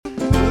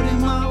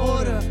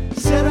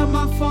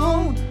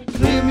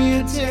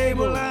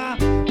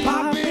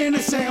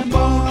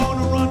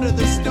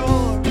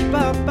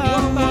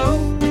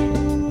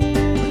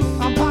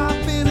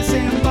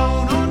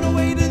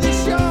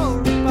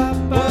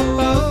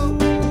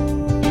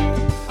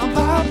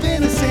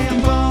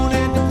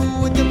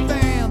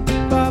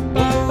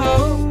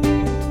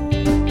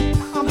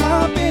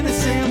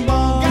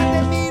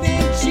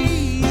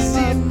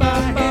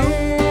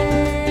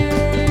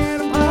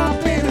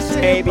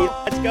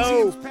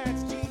go.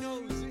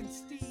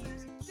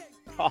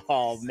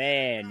 Oh,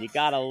 man, you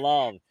got to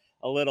love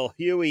a little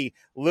Huey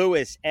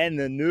Lewis and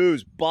the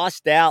News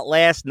bust out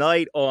last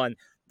night on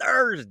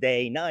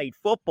Thursday Night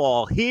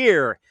Football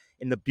here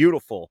in the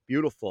beautiful,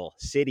 beautiful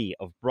city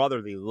of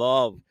brotherly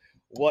love.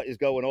 What is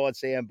going on,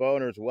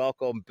 Samboners?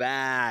 Welcome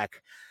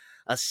back.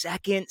 A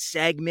second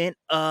segment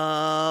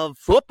of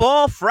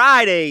Football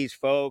Fridays,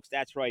 folks.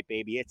 That's right,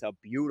 baby. It's a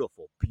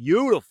beautiful,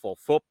 beautiful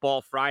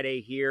Football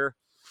Friday here.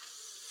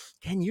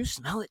 Can you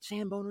smell it,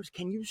 Samboners?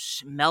 Can you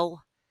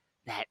smell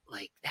that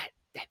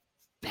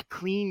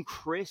clean,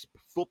 crisp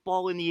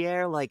football in the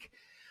air? Like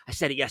I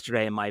said it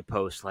yesterday in my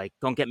post. Like,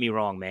 don't get me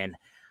wrong, man.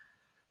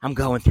 I'm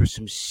going through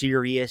some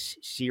serious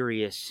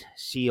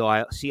Sea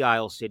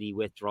Isle City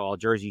withdrawal,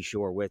 Jersey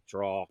Shore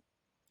withdrawal.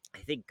 I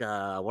think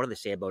one of the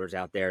Sandboaters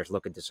out there is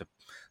looking to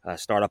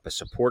start up a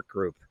support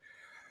group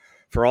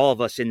for all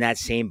of us in that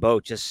same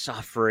boat, just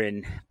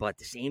suffering. But at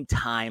the same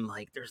time,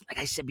 like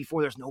I said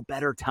before, there's no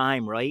better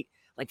time, right?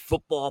 Like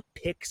football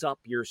picks up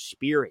your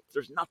spirit.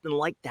 There's nothing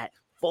like that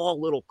fall,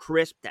 little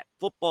crisp, that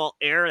football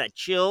air, that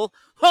chill.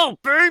 Oh,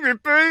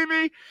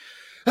 baby.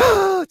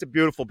 It's a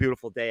beautiful,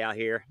 beautiful day out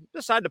here.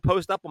 Decided to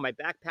post up on my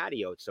back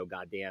patio. It's so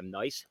goddamn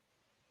nice.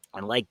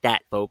 And like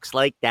that, folks,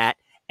 like that,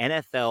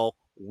 NFL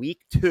Week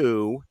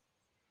 2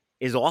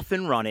 is off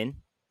and running,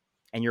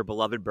 and your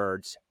beloved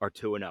Birds are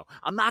 2-0.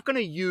 I'm not going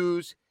to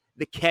use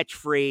the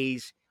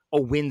catchphrase, a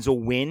win's a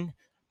win,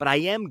 but I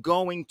am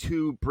going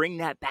to bring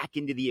that back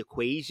into the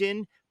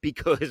equation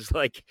because,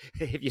 like,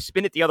 if you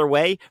spin it the other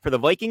way for the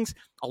Vikings,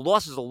 a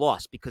loss is a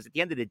loss because at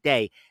the end of the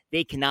day,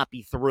 they cannot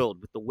be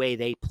thrilled with the way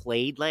they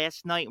played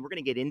last night. And we're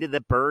going to get into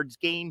the Birds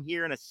game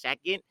here in a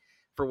second.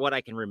 For what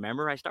I can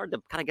remember, I started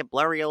to kind of get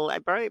blurry out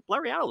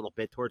a little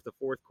bit towards the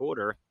fourth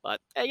quarter. But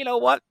hey, you know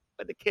what?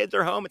 But the kids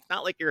are home. It's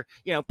not like you're,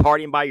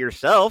 partying by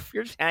yourself.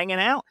 You're just hanging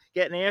out,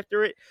 getting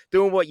after it,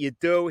 doing what you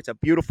do. It's a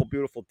beautiful,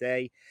 beautiful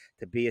day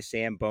to be a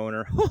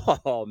Samboner.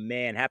 Oh,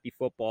 man. Happy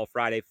Football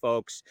Friday,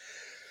 folks.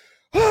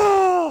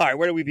 All right,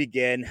 where do we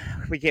begin?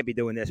 We can't be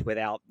doing this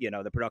without,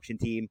 the production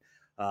team.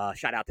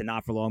 Shout out to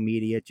Not For Long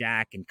Media,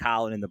 Jack and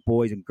Colin and the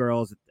boys and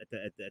girls at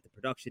the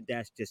production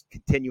desk, just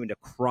continuing to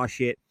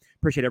crush it.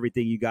 Appreciate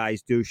everything you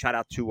guys do. Shout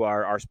out to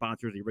our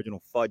sponsors, the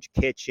original Fudge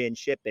Kitchen,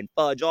 shipping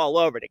fudge all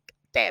over the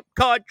damn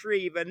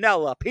country,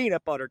 vanilla,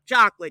 peanut butter,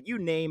 chocolate, you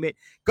name it.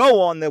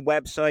 Go on the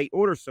website,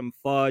 order some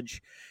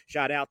fudge.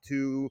 Shout out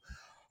to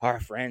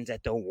our friends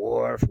at the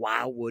Wharf,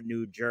 Wildwood,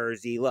 New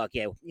Jersey. Look,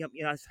 I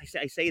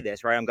say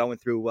this, right? I'm going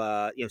through,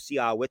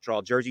 CI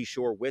withdrawal, Jersey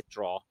Shore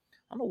withdrawal.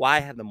 I don't know why I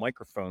have the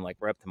microphone like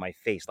right up to my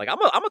face. Like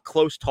I'm a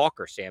close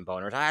talker,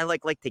 Samboners. I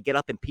like to get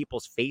up in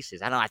people's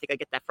faces. I don't know. I think I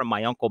get that from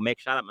my Uncle Mick.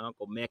 Shout out my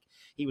Uncle Mick.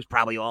 He was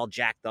probably all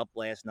jacked up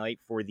last night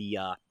for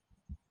the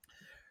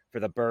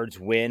Birds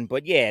win.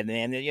 But yeah,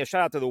 man,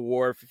 shout out to the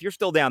Wharf. If you're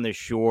still down the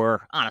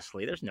shore,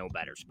 honestly, there's no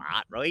better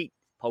spot, right?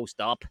 Post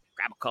up,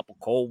 grab a couple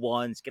cold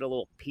ones, get a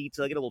little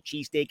pizza, get a little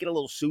cheesesteak, get a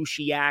little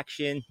sushi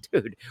action.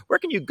 Dude, where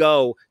can you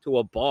go to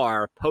a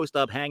bar, post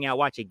up, hang out,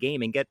 watch a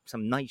game, and get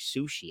some nice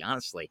sushi,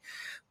 honestly?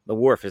 The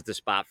Wharf is the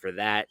spot for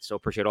that. So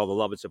appreciate all the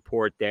love and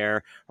support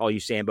there. All you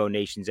Sambo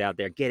Nations out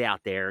there, get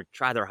out there,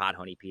 try their hot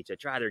honey pizza,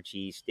 try their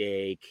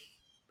cheesesteak.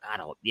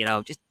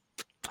 Just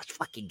let's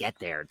fucking get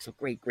there. It's a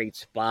great, great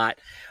spot.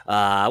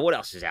 What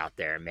else is out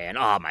there, man?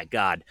 Oh, my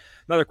God.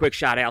 Another quick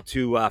shout out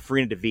to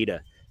Farina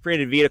DeVita.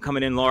 Farina DeVita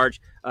coming in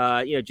large.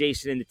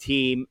 Jason and the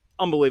team,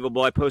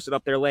 unbelievable. I posted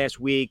up there last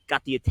week,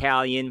 got the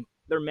Italian.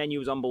 Their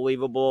menu is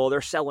unbelievable.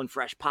 They're selling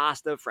fresh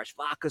pasta, fresh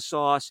vodka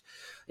sauce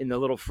in the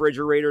little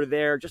refrigerator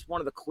there. Just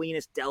one of the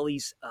cleanest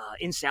delis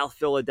in South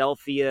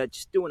Philadelphia.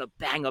 Just doing a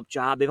bang-up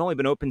job. They've only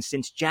been open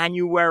since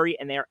January,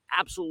 and they're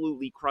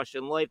absolutely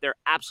crushing life. They're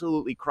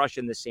absolutely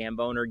crushing the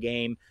Samboner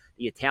game.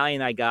 The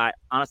Italian I got,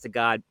 honest to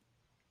God,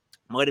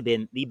 might have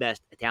been the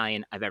best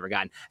Italian I've ever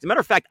gotten. As a matter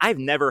of fact, I've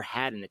never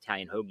had an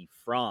Italian hoagie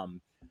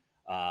from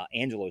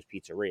Angelo's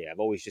Pizzeria. I've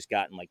always just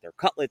gotten like their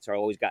cutlets, or I've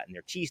always gotten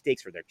their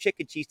cheesesteaks or their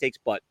chicken cheesesteaks.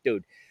 But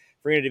dude,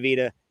 Farina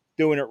DeVita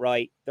doing it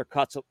right. Their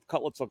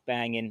cutlets look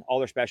banging. All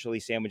their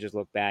specialty sandwiches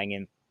look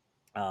banging.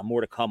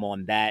 More to come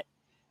on that.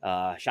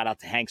 Shout out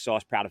to Hank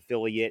Sauce, proud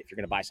affiliate. If you're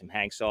going to buy some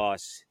Hank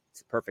Sauce, it's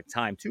the perfect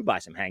time to buy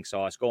some Hank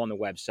Sauce. Go on the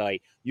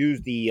website.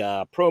 Use the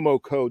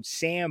promo code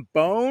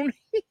SAMBONE.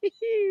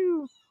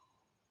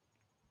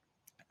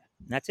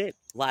 That's it.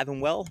 Live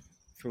and well.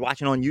 If you're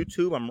watching on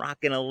YouTube, I'm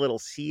rocking a little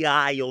Sea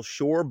Isle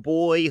Shore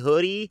Boy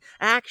hoodie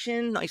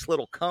action. Nice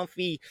little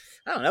comfy,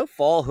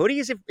 fall hoodie.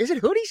 Is it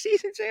hoodie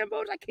season,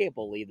 Sambos? I can't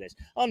believe this.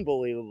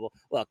 Unbelievable.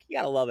 Look, you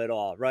got to love it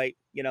all, right?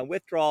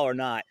 Withdrawal or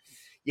not,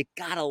 you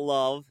got to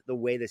love the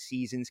way the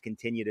seasons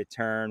continue to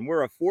turn.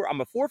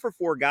 I'm a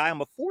 4-for-4 guy.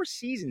 I'm a 4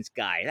 seasons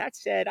guy. That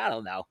said, I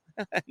don't know.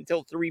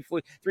 Until 3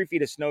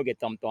 feet of snow get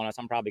dumped on us,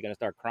 I'm probably going to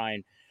start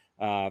crying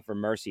for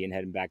mercy and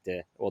heading back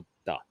to,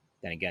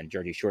 then again,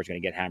 Jersey Shore's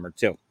going to get hammered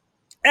too.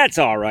 That's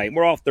all right.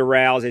 We're off the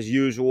rails as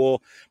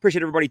usual.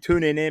 Appreciate everybody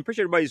tuning in.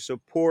 Appreciate everybody's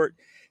support.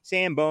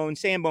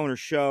 Samboner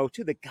Show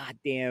to the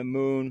goddamn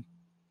moon.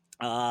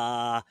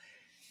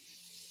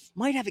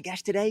 Might have a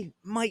guest today,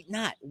 might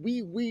not.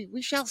 We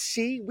shall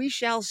see. We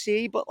shall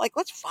see. But like,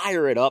 let's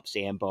fire it up,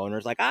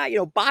 Samboners. Like,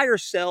 buy or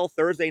sell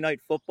Thursday night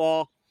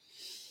football.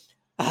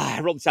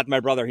 I wrote this out to my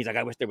brother. He's like,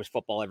 I wish there was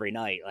football every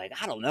night. Like,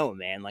 I don't know,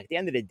 man. Like, at the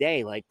end of the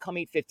day, like, come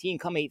 8:15,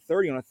 come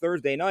 8:30 on a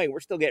Thursday night, we're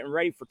still getting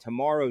ready for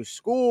tomorrow's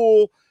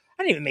school.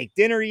 I didn't even make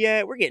dinner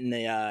yet. We're getting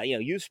the,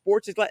 youth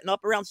sports is letting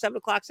up around 7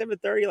 o'clock,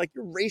 7:30. Like,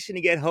 you're racing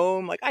to get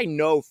home. Like, I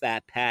know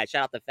Fat Pat.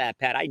 Shout out to Fat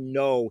Pat. I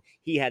know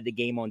he had the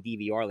game on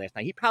DVR last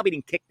night. He probably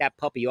didn't kick that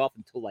puppy off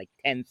until like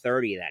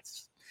 10:30.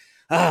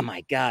 Oh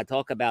my God,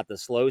 talk about the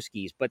slow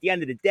skis. But at the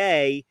end of the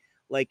day,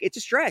 like, it's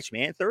a stretch,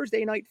 man.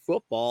 Thursday night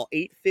football,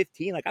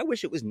 8:15. Like, I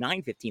wish it was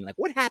 9:15. Like,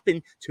 what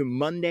happened to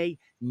Monday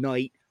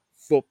night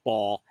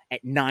football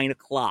at 9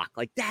 o'clock?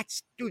 Like,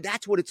 that's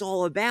what it's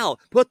all about.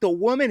 Put the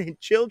woman and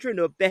children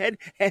to bed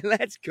and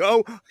let's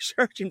go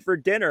searching for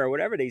dinner or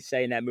whatever they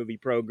say in that movie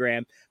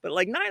program. But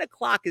like 9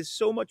 o'clock is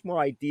so much more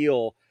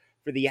ideal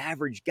for the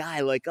average guy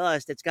like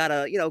us that's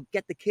gotta,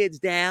 get the kids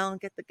down,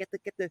 get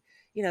the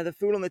the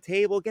food on the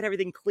table, get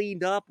everything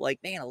cleaned up. Like,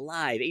 man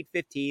alive,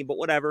 8:15, but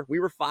whatever. We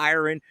were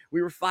firing,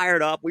 we were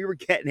fired up, we were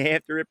getting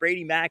after it.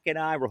 Brady Mack and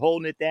I were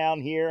holding it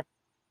down here.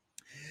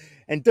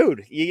 And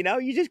dude,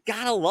 you just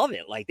gotta love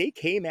it. Like, they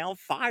came out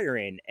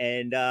firing.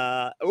 And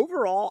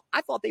overall,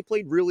 I thought they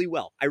played really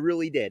well. I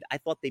really did. I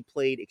thought they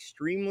played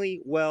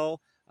extremely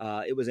well.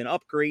 It was an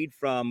upgrade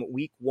from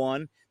week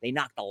one. They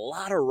knocked a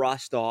lot of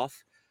rust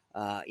off.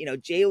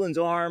 Jalen's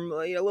arm,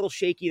 a little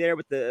shaky there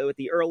with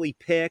the early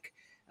pick.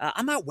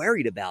 I'm not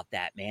worried about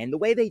that, man. The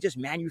way they just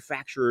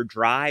manufacture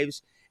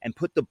drives and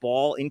put the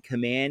ball in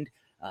command.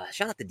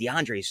 Shout out to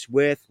DeAndre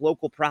Swift,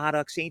 local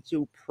product, St.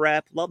 Sue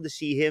Prep. Love to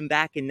see him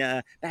back in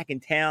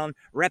town,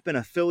 repping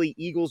a Philly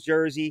Eagles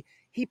jersey.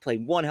 He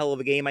played one hell of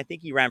a game. I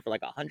think he ran for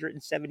like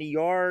 170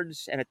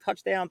 yards and a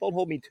touchdown. Don't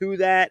hold me to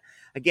that.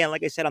 Again,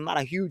 like I said, I'm not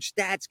a huge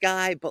stats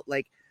guy, but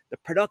like, the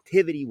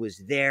productivity was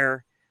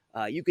there.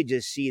 You could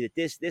just see that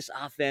this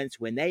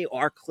offense, when they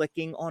are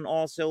clicking on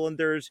all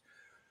cylinders,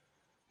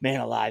 man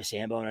alive,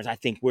 Samboners, I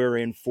think we're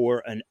in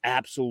for an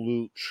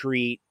absolute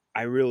treat.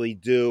 I really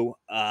do.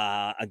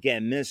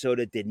 Again,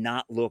 Minnesota did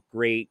not look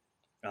great.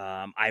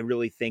 I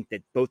really think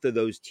that both of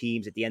those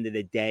teams at the end of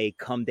the day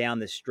come down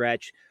the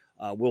stretch,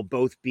 will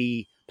both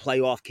be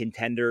playoff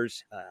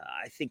contenders.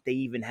 I think they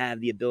even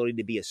have the ability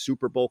to be a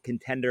Super Bowl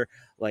contender.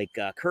 Like,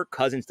 Kirk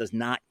Cousins does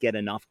not get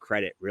enough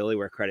credit, really,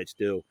 where credit's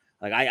due.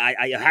 Like,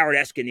 I Howard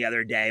Eskin the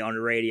other day on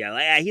the radio,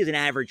 like, he's an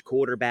average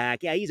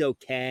quarterback. Yeah, he's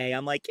okay.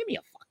 I'm like, give me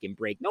a fucking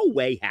break. No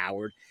way,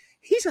 Howard.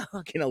 He's a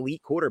fucking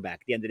elite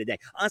quarterback at the end of the day.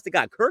 Honest to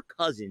God, Kirk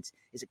Cousins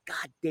is a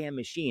goddamn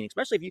machine.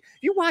 Especially if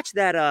you watch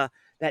that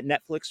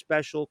Netflix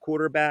special,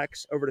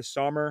 Quarterbacks, over the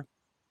summer.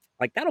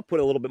 Like, that'll put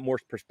a little bit more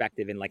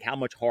perspective in like how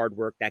much hard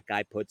work that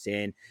guy puts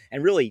in.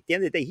 And really, at the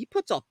end of the day, he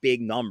puts up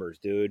big numbers,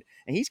 dude.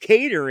 And he's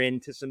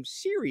catering to some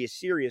serious,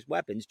 serious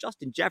weapons.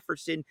 Justin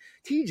Jefferson,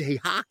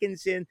 TJ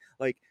Hawkinson.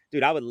 Like,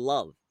 dude, I would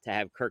love to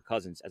have Kirk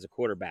Cousins as a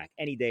quarterback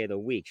any day of the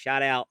week.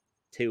 Shout out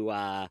to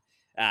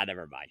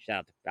never mind. Shout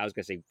out to, I was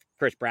gonna say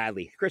Chris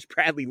Bradley. Chris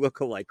Bradley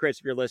lookalike. Chris,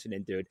 if you're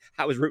listening, dude,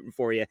 I was rooting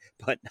for you,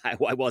 but I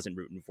wasn't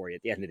rooting for you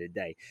at the end of the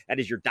day. That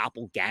is your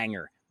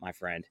doppelganger, my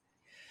friend.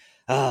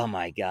 Oh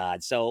my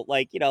God. So,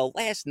 like,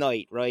 last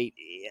night, right?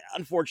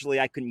 Unfortunately,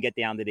 I couldn't get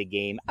down to the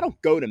game. I don't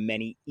go to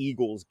many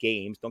Eagles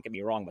games. Don't get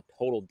me wrong. I'm a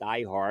total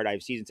diehard. I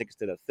have season tickets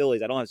to the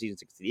Phillies. I don't have season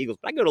tickets to the Eagles,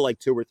 but I go to like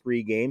 2 or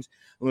 3 games.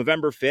 On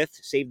November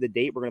 5th, save the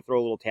date. We're going to throw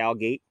a little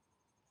tailgate.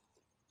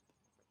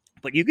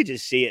 But you could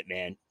just see it,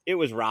 man. It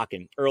was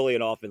rocking early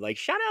and often. Like,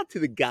 shout out to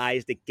the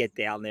guys that get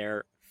down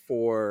there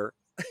for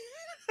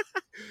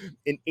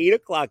an 8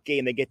 o'clock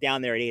game. They get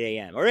down there at 8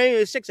 a.m.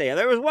 or 6 a.m.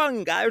 There was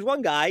one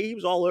guy. He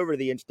was all over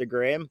the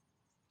Instagram.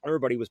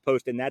 Everybody was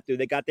posting that, dude.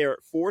 They got there at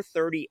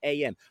 4:30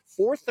 a.m.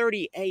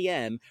 4:30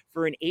 a.m.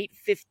 for an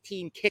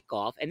 8:15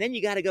 kickoff, and then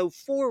you got to go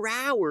 4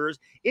 hours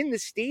in the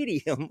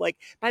stadium. Like,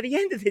 by the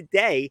end of the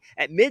day,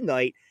 at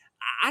midnight,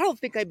 I don't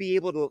think I'd be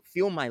able to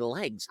feel my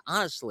legs,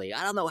 honestly.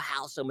 I don't know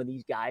how some of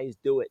these guys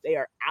do it. They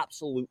are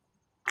absolute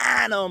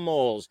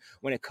animals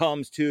when it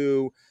comes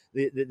to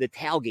the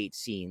tailgate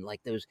scene.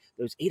 Like, those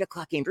 8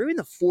 o'clock games, or even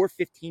the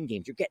 4:15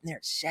 games. You're getting there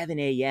at 7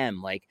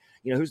 a.m. Like,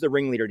 who's the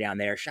ringleader down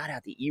there? Shout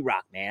out to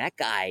E-Rock, man. That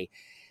guy,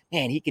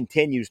 man, he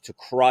continues to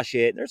crush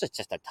it. There's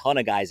just a ton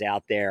of guys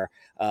out there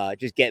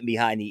just getting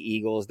behind the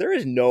Eagles. There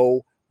is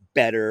no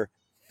better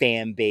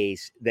fan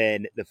base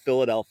than the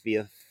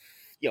Philadelphia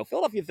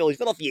Phillies,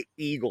 Philadelphia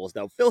Eagles,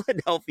 though.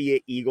 Philadelphia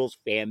Eagles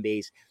fan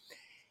base.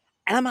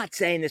 And I'm not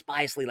saying this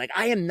biasly. Like,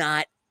 I am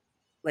not,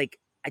 like,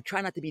 I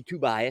try not to be too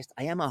biased.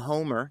 I am a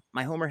homer.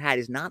 My homer hat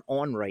is not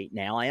on right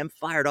now. I am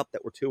fired up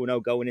that we're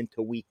 2-0 going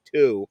into week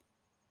 2.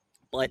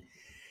 But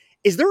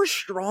is there a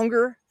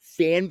stronger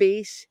fan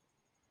base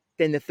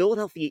than the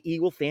Philadelphia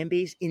Eagle fan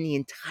base in the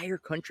entire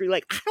country?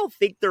 Like, I don't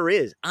think there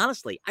is.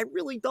 Honestly, I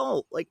really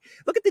don't. Like,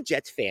 look at the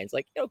Jets fans.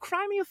 Like,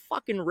 cry me a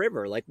fucking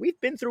river. Like, we've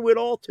been through it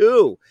all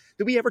too.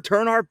 Did we ever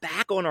turn our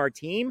back on our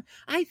team?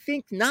 I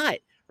think not.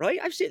 Right?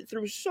 I've sat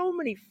through so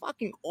many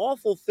fucking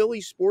awful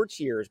Philly sports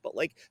years, but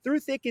like,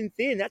 through thick and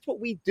thin, that's what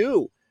we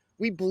do.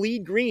 We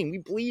bleed green. We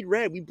bleed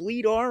red. We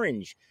bleed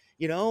orange.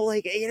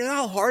 Like,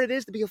 how hard it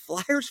is to be a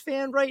Flyers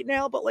fan right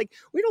now, but like,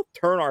 we don't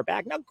turn our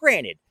back. Now,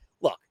 granted,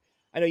 look,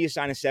 I know you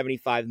sign a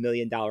 $75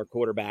 million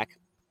quarterback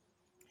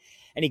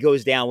and he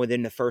goes down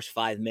within the first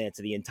 5 minutes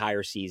of the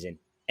entire season.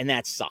 And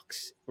that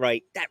sucks,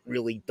 right? That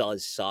really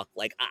does suck.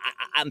 Like,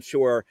 I'm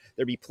sure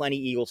there'd be plenty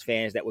of Eagles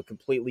fans that would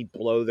completely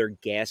blow their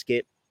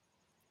gasket.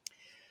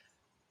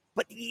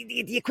 But do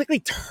you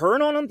quickly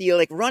turn on them? Do you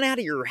like run out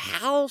of your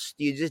house?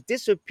 Do you just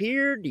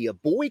disappear? Do you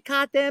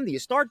boycott them? Do you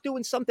start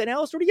doing something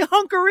else? Or do you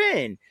hunker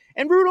in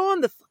and root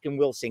on the fucking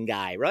Wilson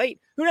guy, right?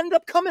 Who ended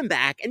up coming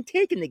back and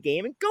taking the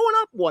game and going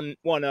up on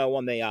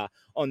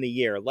the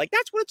year. Like,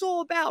 that's what it's all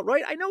about,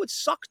 right? I know it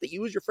sucks that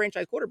you lose your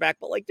franchise quarterback,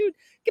 but like, dude,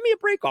 give me a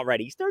break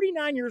already. He's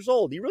 39 years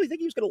old. Do you really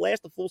think he was going to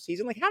last the full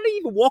season? Like, how did he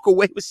even walk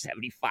away with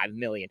 $75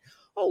 million?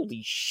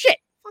 Holy shit.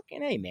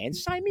 Fucking A, man,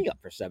 sign me up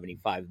for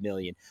 $75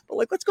 million. But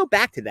like, let's go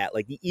back to that.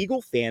 Like, the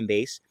Eagle fan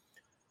base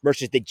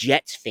versus the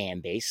Jets fan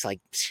base, like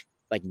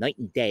night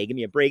and day. Give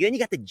me a break. Then you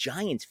got the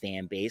Giants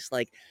fan base,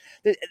 like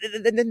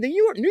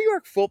the New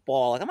York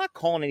football. Like, I'm not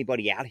calling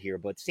anybody out here,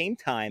 but at the same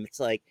time, it's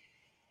like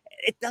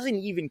it doesn't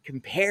even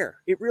compare.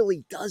 It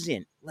really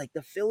doesn't. Like,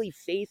 the Philly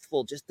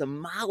faithful just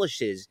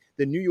demolishes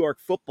the New York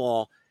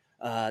football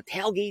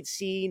tailgate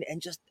scene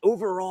and just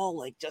overall,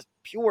 like, just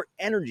pure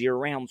energy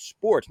around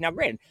sports. Now,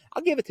 granted,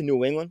 I'll give it to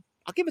New England.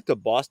 I'll give it to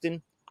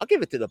Boston. I'll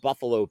give it to the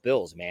Buffalo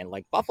Bills, man.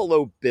 Like,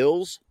 Buffalo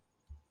Bills,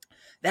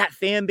 that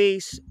fan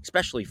base,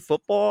 especially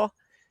football,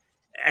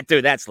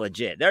 dude, that's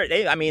legit.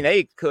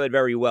 They could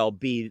very well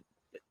be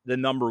the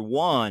number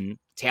one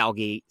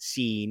tailgate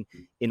scene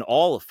in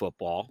all of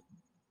football.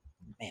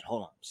 Man,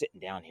 hold on. I'm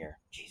sitting down here.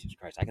 Jesus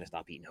Christ, I gotta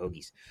stop eating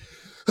hoagies.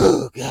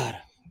 Oh God.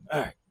 All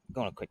right,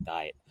 going on a quick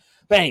diet.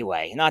 But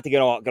anyway, not to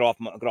get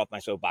off my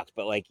soapbox,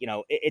 but like,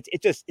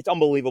 it's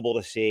unbelievable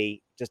to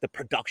see just the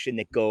production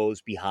that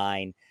goes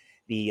behind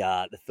the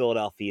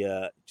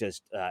Philadelphia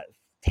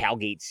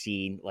tailgate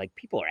scene. Like,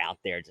 people are out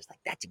there just like,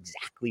 that's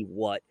exactly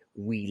what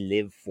we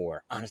live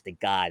for. Honest to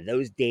God,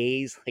 those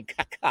days, like,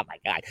 oh my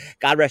God,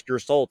 God rest your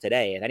soul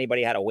today. If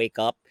anybody had to wake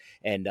up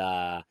and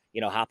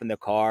hop in the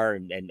car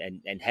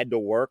and head to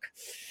work,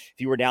 if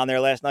you were down there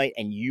last night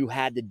and you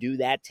had to do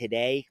that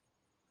today,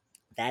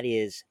 that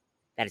is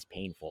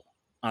painful.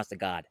 Honest to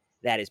God,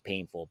 that is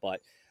painful. But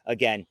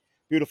again,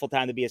 beautiful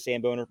time to be a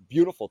Samboner.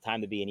 Beautiful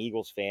time to be an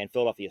Eagles fan,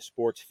 Philadelphia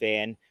sports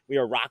fan. We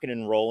are rocking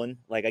and rolling.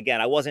 Like,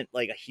 again, I wasn't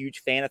like a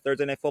huge fan of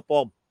Thursday Night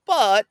Football,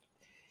 but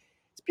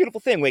it's a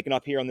beautiful thing waking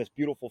up here on this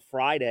beautiful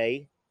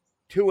Friday,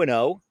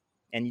 2-0,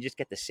 and you just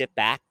get to sit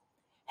back,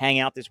 hang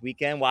out this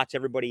weekend, watch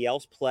everybody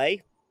else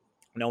play,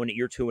 knowing that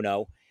you're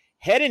 2-0,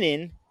 heading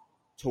in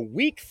to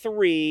week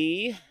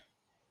 3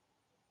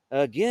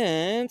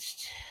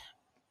 against...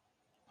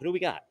 Who do we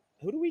got?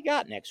 Who do we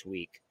got next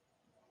week?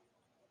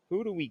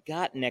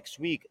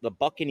 The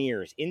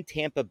Buccaneers in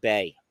Tampa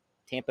Bay.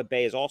 Tampa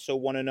Bay is also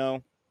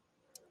 1-0.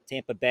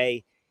 Tampa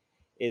Bay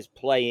is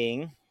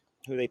playing.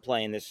 Who are they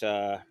playing this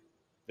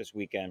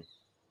weekend?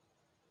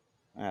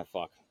 Ah,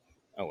 fuck.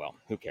 Oh well,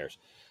 who cares?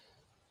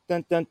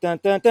 Dun, dun, dun,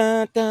 dun,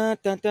 dun, dun,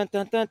 dun, dun,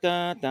 dun, dun,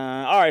 dun,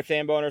 dun. All right,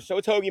 fan boners. So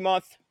it's Hoagie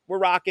Month. We're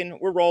rocking.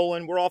 We're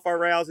rolling. We're off our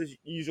rails as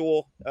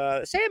usual.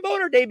 Sam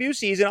Boner debut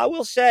season, I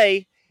will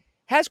say,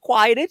 has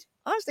quieted.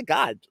 Honest to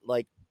God,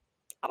 like,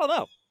 I don't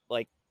know.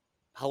 Like,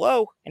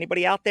 hello,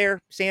 anybody out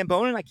there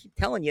Samboning? I keep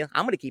telling you,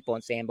 I'm going to keep on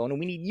Samboning.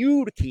 We need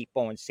you to keep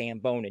on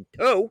Samboning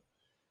too.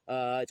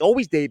 It's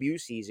always debut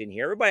season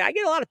here. Everybody, I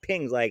get a lot of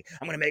pings like,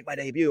 I'm going to make my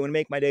debut. I'm going to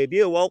make my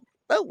debut. Well,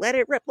 let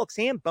it rip. Look,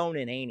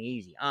 Samboning ain't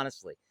easy,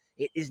 honestly.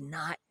 It is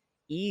not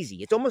easy.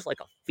 It's almost like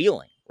a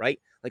feeling, right?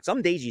 Like,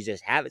 some days you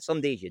just have it, some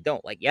days you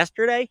don't. Like,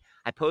 yesterday,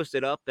 I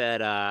posted up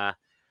at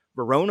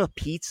Verona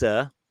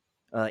Pizza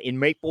in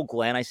Maple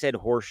Glen. I said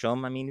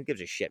Horsham. I mean, who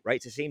gives a shit, right?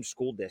 It's the same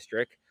school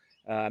district.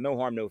 No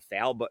harm, no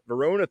foul. But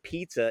Verona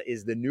Pizza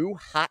is the new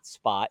hot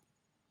spot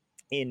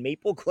in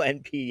Maple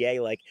Glen,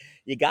 PA. Like,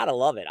 you gotta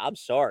love it. I'm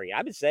sorry,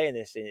 I've been saying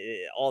this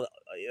all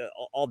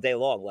day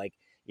long. Like,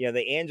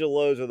 the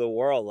Angelos of the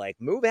world, like,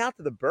 move out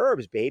to the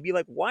burbs, baby.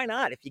 Like, why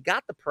not? If you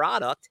got the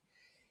product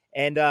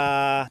and you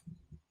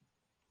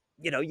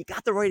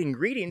got the right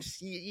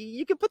ingredients,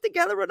 you can put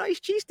together a nice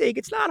cheesesteak.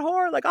 It's not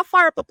hard. Like, I'll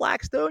fire up the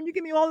Blackstone. You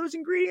give me all those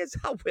ingredients,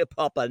 I'll whip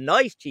up a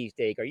nice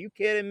cheesesteak. Are you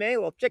kidding me?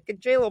 Little chicken,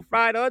 little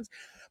fried onions.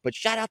 But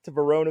shout out to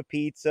Verona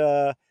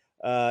Pizza.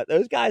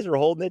 Those guys are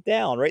holding it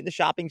down right in the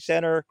shopping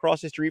center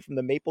across the street from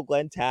the Maple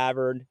Glen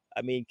Tavern.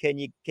 I mean, can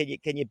you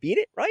beat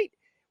it, right?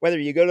 Whether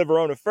you go to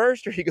Verona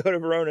first or you go to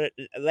Verona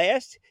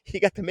last, you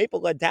got the Maple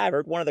Glen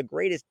Tavern, one of the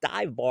greatest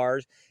dive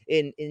bars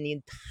in the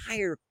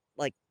entire,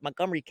 like,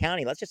 Montgomery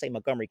County. Let's just say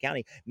Montgomery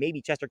County, maybe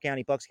Chester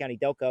County, Bucks County,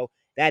 Delco.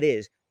 That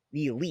is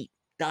the elite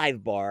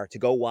dive bar to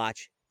go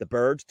watch the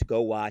birds, to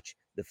go watch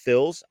the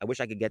Phils. I wish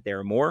I could get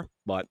there more,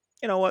 but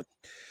you know what?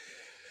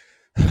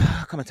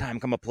 Come a time,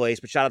 come a place.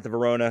 But shout out to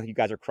Verona. You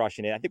guys are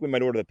crushing it. I think we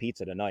might order the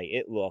pizza tonight.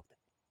 It looked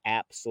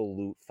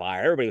absolute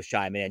fire. Everybody was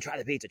chiming in. Try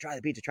the pizza, try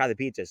the pizza, try the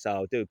pizza.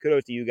 So, dude,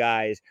 kudos to you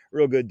guys.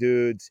 Real good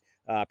dudes.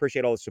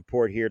 Appreciate all the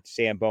support here at the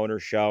Sam Boner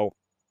Show.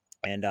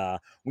 And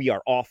we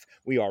are off.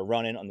 We are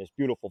running on this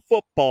beautiful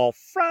football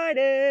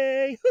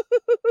Friday.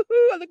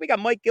 I think we got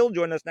Mike Gill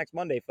joining us next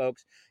Monday,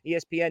 folks.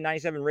 ESPN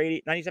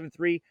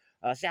 97.3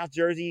 South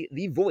Jersey,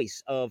 the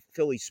voice of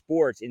Philly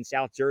sports in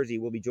South Jersey,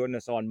 will be joining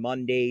us on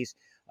Mondays.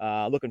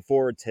 Looking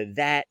forward to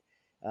that.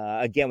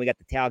 Again, we got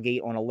the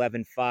tailgate on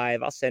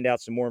 11/5. I'll send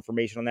out some more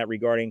information on that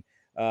regarding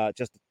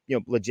just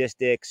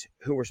logistics,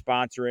 who we're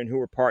sponsoring, who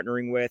we're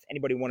partnering with.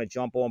 Anybody want to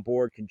jump on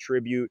board,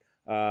 contribute?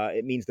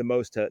 It means the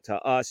most to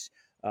us.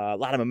 A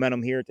lot of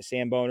momentum here at the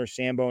Samboner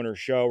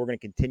Show. We're going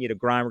to continue to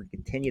grind. We're going to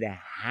continue to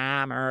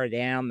hammer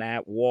down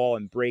that wall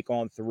and break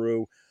on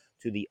through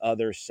to the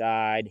other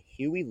side.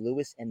 Huey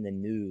Lewis and the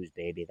News,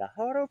 baby. The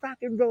heart of rock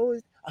and roll.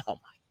 Oh,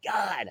 my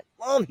God.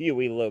 I love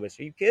Huey Lewis.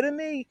 Are you kidding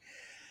me?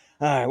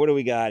 All right, what do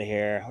we got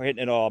here? We're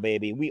hitting it all,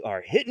 baby. We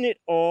are hitting it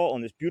all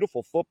on this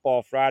beautiful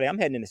football Friday. I'm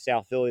heading into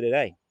South Philly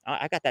today.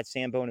 I got that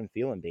Samboning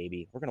feeling,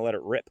 baby. We're going to let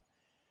it rip.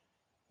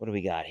 What do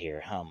we got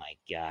here? Oh my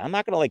God. I'm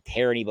not gonna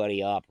tear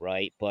anybody up,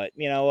 right? But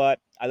you know what?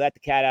 I let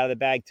the cat out of the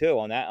bag too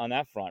on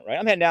that front, right?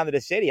 I'm heading down to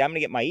the city. I'm gonna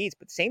get my eats,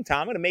 but at the same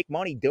time, I'm gonna make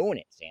money doing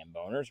it, Sam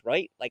Boners,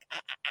 right?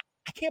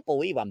 I can't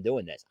believe I'm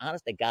doing this.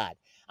 Honest to God.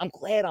 I'm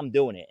glad I'm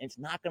doing it. And it's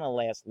not gonna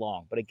last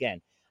long. But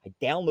again, I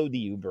download the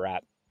Uber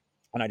app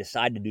and I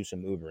decided to do some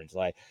Uberings.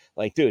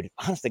 Dude,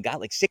 honest to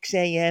God, 6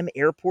 a.m.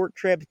 airport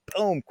trip,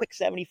 boom, quick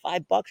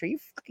 $75. Are you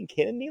fucking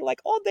kidding me?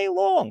 All day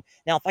long.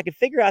 Now, if I could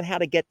figure out how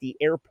to get the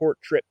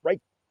airport trip right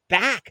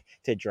back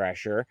to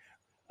Drescher,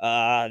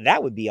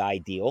 that would be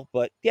ideal.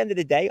 But at the end of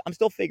the day, I'm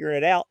still figuring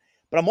it out.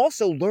 But I'm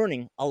also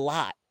learning a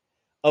lot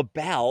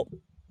about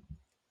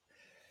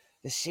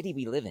the city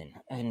we live in.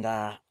 And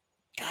God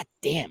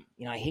damn,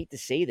 I hate to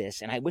say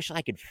this, and I wish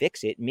I could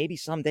fix it. Maybe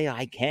someday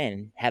I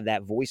can have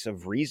that voice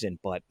of reason,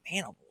 but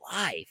man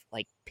alive,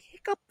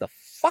 pick up the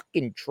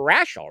fucking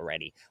trash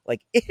already.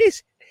 It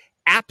is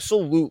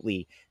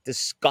absolutely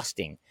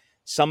disgusting,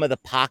 some of the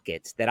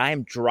pockets that I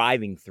am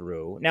driving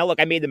through. Now, look,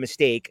 I made the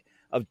mistake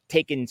of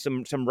taking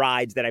some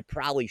rides that I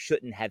probably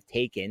shouldn't have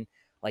taken.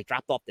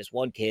 Dropped off this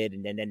one kid,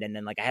 and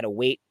then I had to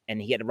wait,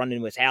 and he had to run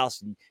into his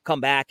house and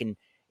come back, and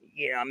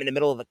I'm in the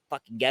middle of the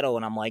fucking ghetto,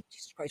 and I'm like,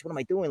 Jesus Christ, what am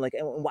I doing?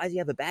 Why does he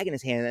have a bag in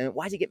his hand? And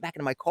why does he get back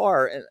into my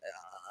car? And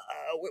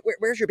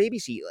where's your baby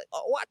seat?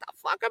 What the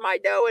fuck am I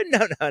doing?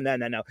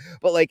 No.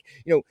 But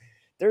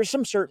there's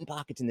some certain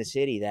pockets in the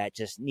city that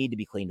just need to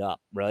be cleaned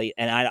up, right?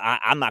 And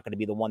I'm not going to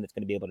be the one that's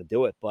going to be able to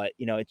do it. But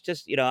it's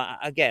just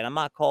again, I'm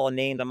not calling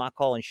names, I'm not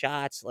calling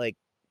shots,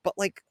 but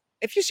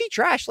if you see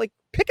trash,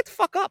 pick it the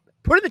fuck up,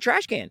 put it in the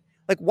trash can.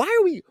 Why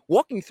are we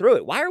walking through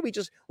it? Why are we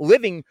just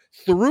living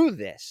through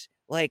this?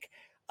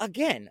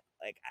 Again,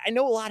 I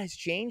know a lot has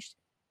changed,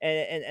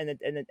 and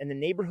the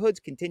neighborhoods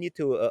continue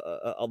to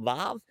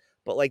evolve,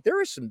 but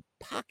there are some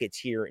pockets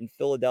here in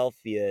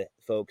Philadelphia,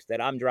 folks, that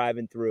I'm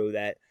driving through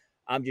that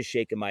I'm just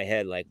shaking my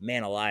head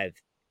man alive,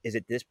 is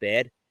it this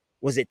bad?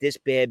 Was it this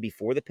bad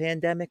before the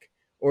pandemic?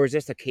 Or is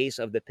this a case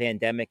of the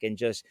pandemic and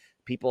just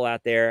people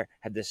out there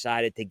have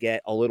decided to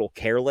get a little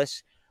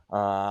careless?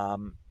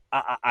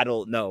 I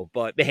don't know,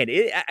 but man,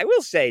 I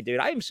will say, dude,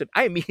 I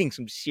am meeting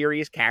some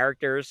serious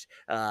characters.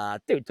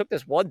 Dude, picked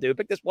this one dude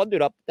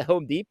up at the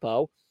Home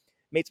Depot,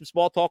 made some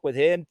small talk with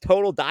him.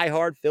 Total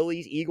diehard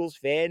Phillies, Eagles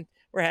fan.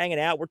 We're hanging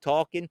out, we're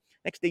talking.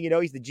 Next thing you know,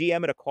 he's the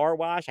GM at a car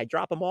wash. I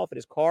drop him off at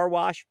his car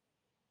wash.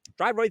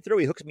 Drive right through.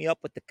 He hooks me up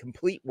with the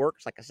complete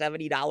works, a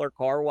 $70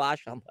 car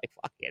wash. I'm like,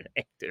 fucking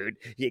hey, dude,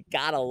 you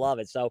gotta love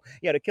it. So,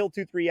 to kill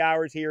 2-3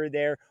 hours here and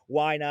there,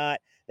 why not?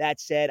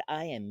 That said,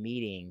 I am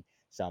meeting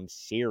some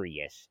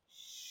serious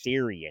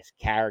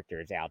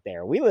characters out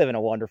there. We live in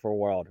a wonderful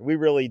world. We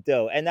really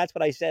do. And that's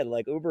what I said.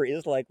 Uber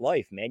is like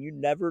life, man. You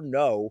never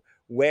know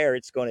where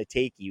it's going to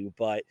take you.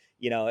 But,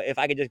 if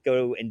I could just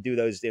go and do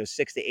those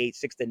 6 to 8,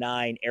 6 to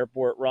 9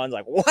 airport runs,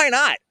 why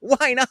not?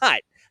 Why not?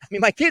 I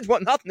mean, my kids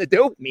want nothing to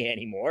do with me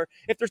anymore.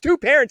 If there's 2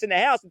 parents in the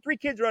house and 3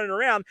 kids running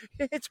around,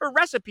 it's a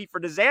recipe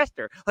for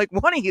disaster.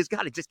 One of you's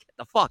got to just get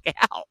the fuck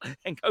out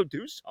and go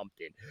do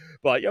something.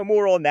 But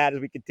more on that as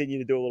we continue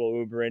to do a little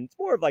Uber. And it's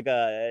more of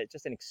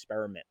just an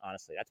experiment,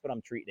 honestly. That's what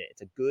I'm treating it.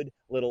 It's a good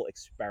little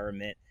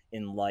experiment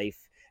in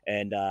life.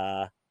 And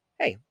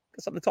hey, got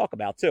something to talk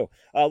about too.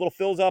 A little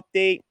Phil's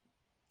update.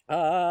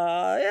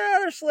 Yeah,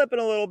 they're slipping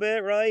a little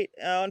bit, right?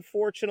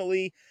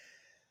 Unfortunately,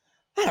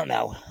 I don't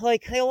know.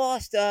 They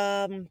lost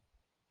they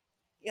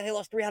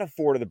lost 3 out of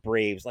 4 to the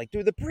Braves.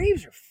 Dude, the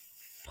Braves are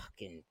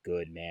fucking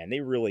good, man. They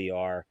really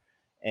are.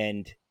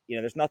 And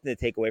there's nothing to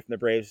take away from the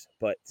Braves,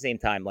 but at the same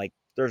time,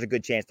 there's a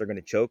good chance they're going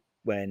to choke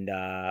when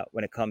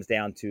it comes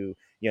down to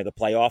the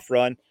playoff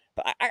run.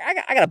 But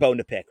I got a bone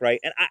to pick,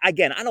 right? And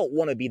again, I don't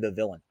want to be the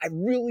villain. I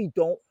really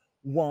don't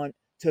want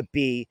to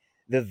be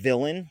the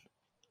villain.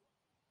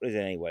 What is it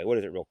anyway? What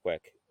is it real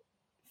quick?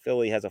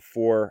 Philly has a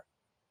 4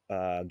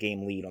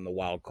 game lead on the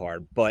wild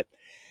card, but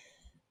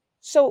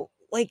so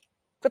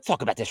let's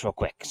talk about this real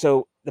quick.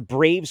 So the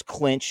Braves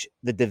clinch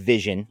the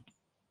division.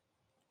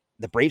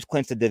 The Braves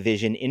clinch the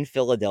division in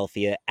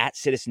Philadelphia at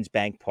Citizens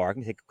Bank Park.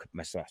 Let me take a quick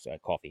my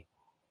coffee.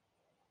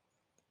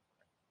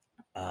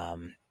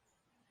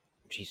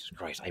 Jesus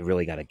Christ, I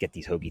really got to get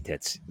these hoagie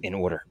tits in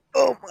order.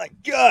 Oh my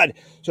God.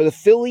 So the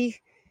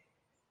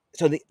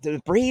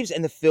Braves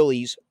and the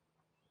Phillies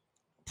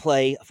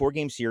play a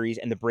 4-game series,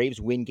 and the Braves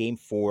win game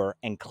 4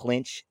 and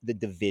clinch the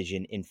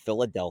division in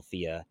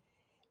Philadelphia.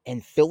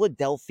 And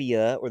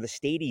Philadelphia, or the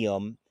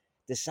stadium,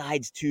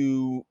 decides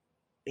to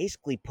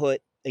basically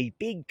put a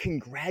big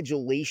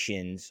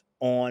congratulations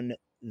on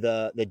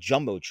the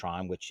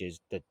jumbotron, which is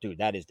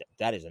that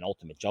is an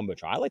ultimate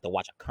jumbotron. I like to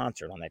watch a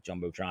concert on that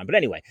jumbotron. But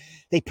anyway,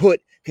 they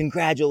put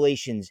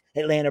congratulations,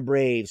 Atlanta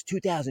Braves,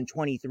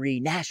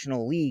 2023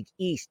 National League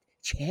East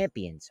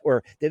champions,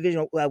 or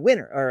divisional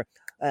winner, or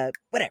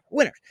whatever,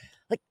 winners.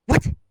 Like,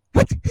 what?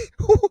 What?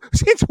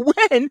 Since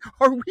when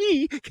are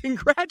we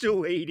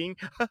congratulating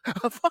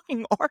a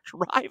fucking arch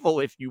rival,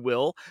 if you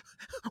will?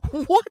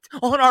 What?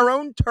 On our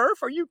own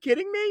turf? Are you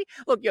kidding me?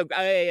 Look,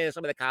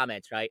 some of the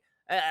comments, right?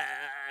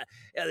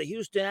 The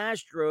Houston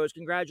Astros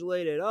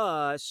congratulated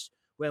us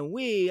when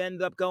we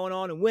ended up going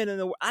on and winning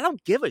the. I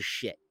don't give a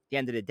shit. At the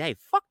end of the day,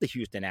 fuck the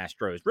Houston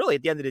Astros. Really,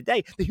 at the end of the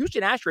day, the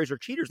Houston Astros are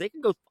cheaters. They can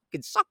go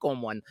fucking suck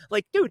on one.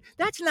 Like, dude,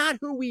 that's not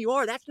who we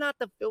are. That's not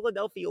the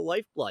Philadelphia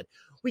lifeblood.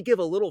 We give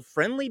a little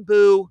friendly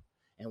boo,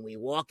 and we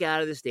walk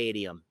out of the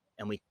stadium,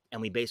 and we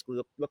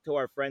basically look to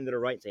our friend to the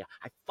right and say,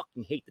 I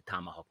fucking hate the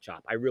tomahawk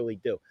chop. I really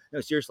do. No,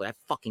 seriously, I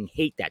fucking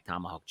hate that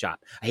tomahawk chop.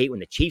 I hate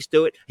when the Chiefs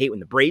do it. I hate when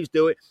the Braves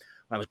do it.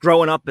 When I was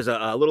growing up as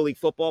a Little League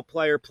football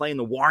player playing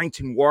the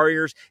Warrington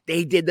Warriors,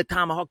 they did the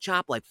tomahawk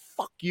chop. Like,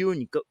 fuck you,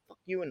 and you go, fuck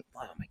you, and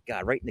oh my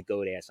God, right in the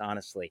goat ass,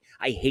 honestly.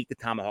 I hate the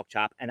tomahawk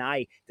chop, and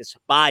I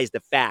despise the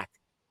fact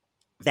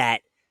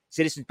that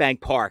Citizens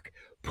Bank Park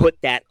put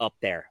that up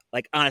there.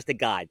 Like, honest to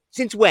God.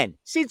 Since when?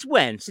 Since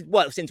when? Since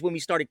what? Since when we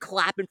started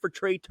clapping for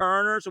Trey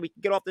Turner so we can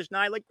get off this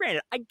night? Like,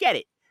 granted, I get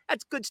it.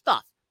 That's good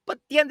stuff. But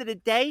at the end of the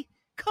day,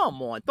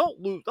 come on.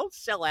 Don't lose. Don't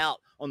sell out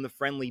on the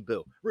friendly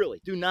boo.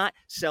 Really, do not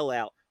sell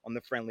out on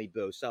the friendly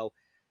boo. So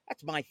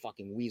that's my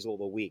fucking weasel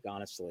of the week,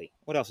 honestly.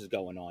 What else is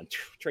going on?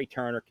 Trey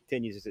Turner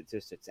continues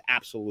to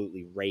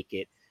absolutely rake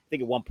it. I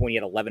think at one point he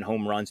had 11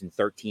 home runs in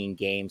 13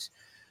 games.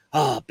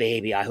 Oh,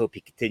 baby, I hope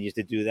he continues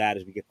to do that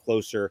as we get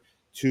closer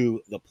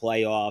to the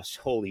playoffs.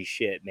 Holy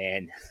shit,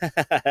 man.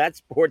 That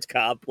sports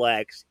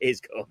complex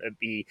is going to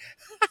be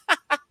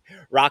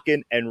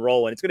rocking and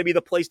rolling. It's going to be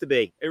the place to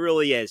be. It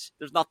really is.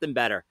 There's nothing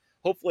better.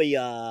 Hopefully,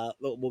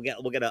 we'll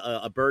get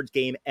a Birds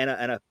game and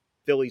a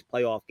Phillies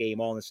playoff game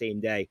all in the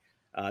same day.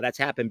 That's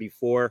happened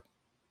before.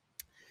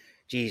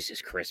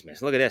 Jesus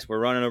Christmas. Look at this. We're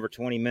running over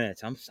 20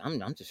 minutes. I'm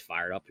just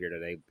fired up here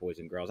today, boys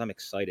and girls. I'm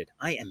excited.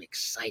 I am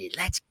excited.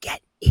 Let's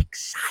get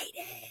excited.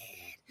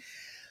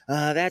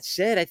 That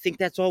said, I think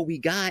that's all we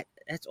got.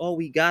 That's all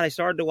we got. I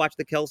started to watch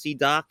the Kelsey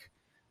doc.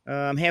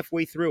 I'm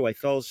halfway through. I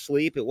fell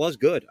asleep. It was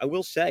good, I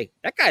will say.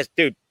 That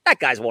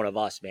guy's one of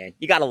us, man.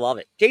 You got to love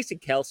it. Jason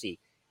Kelsey,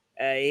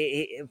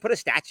 he put a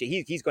statue.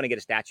 He's going to get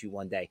a statue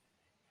one day.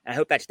 And I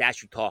hope that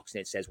statue talks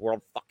and it says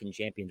world fucking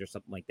champions or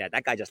something like that.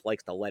 That guy just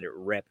likes to let it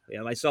rip. You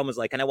know, my son was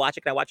like, can I watch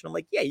it? Can I watch it? I'm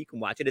like, yeah, you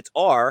can watch it. It's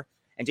R.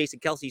 And Jason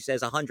Kelsey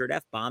says 100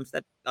 F-bombs.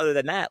 That, other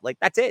than that, like,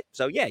 that's it.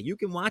 So, yeah, you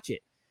can watch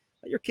it.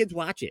 Let your kids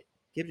watch it.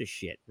 Give it a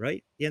shit, right?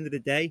 At the end of the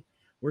day,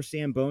 we're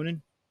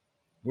Samboning.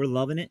 We're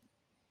loving it.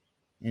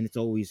 And it's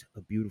always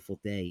a beautiful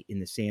day in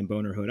the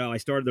Samboner hood. Oh, I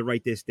started to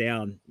write this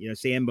down. You know,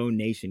 Sambone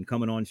Nation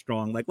coming on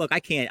strong. Like, look,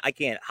 I can't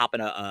hop in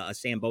a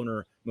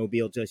Samboner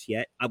mobile just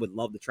yet. I would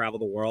love to travel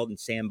the world and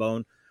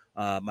Sambone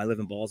my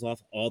living balls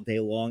off all day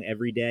long,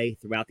 every day,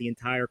 throughout the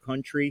entire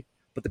country.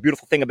 But the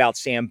beautiful thing about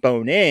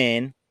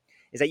Samboning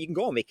is that you can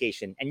go on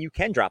vacation and you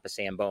can drop a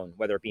Sambone,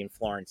 whether it be in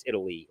Florence,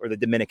 Italy, or the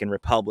Dominican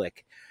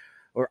Republic,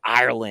 or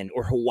Ireland,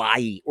 or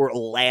Hawaii, or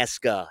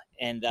Alaska.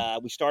 And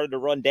we started to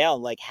run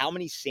down, like, how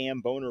many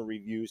Samboner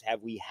reviews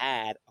have we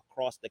had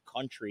across the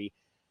country?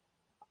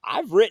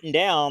 I've written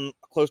down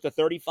close to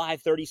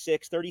 35,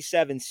 36,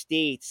 37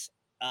 states.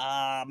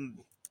 I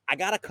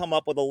got to come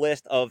up with a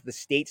list of the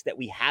states that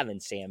we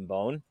haven't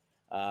Sambone.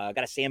 I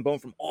got a Sambone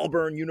from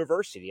Auburn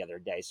University the other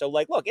day. So,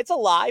 like, look, it's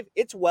alive.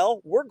 It's well.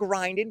 We're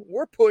grinding.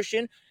 We're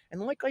pushing.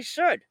 And like I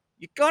said,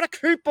 you got to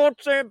keep on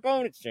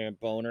Samboning,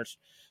 Samboners.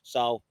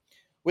 So,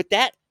 with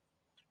that,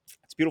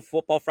 it's Beautiful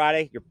Football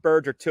Friday. Your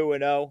Birds are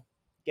 2-0.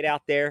 Get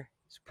out there,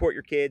 support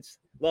your kids,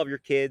 love your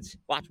kids,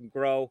 watch them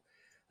grow.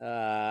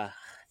 I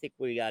think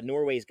we got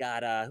Norway's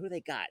got who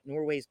they got?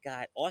 Norway's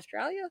got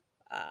Australia,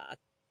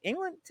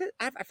 England.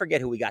 I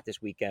forget who we got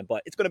this weekend,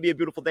 but it's going to be a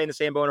beautiful day in the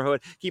Samboner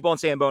hood. Keep on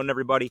Samboning,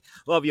 everybody.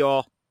 Love you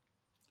all.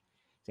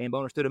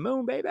 Samboners to the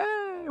moon, baby.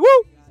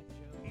 Woo!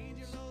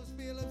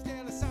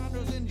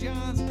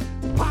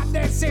 Pop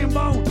that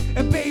Sambone,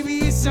 and baby,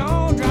 it's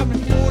on. Dropping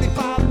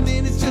 45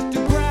 minutes just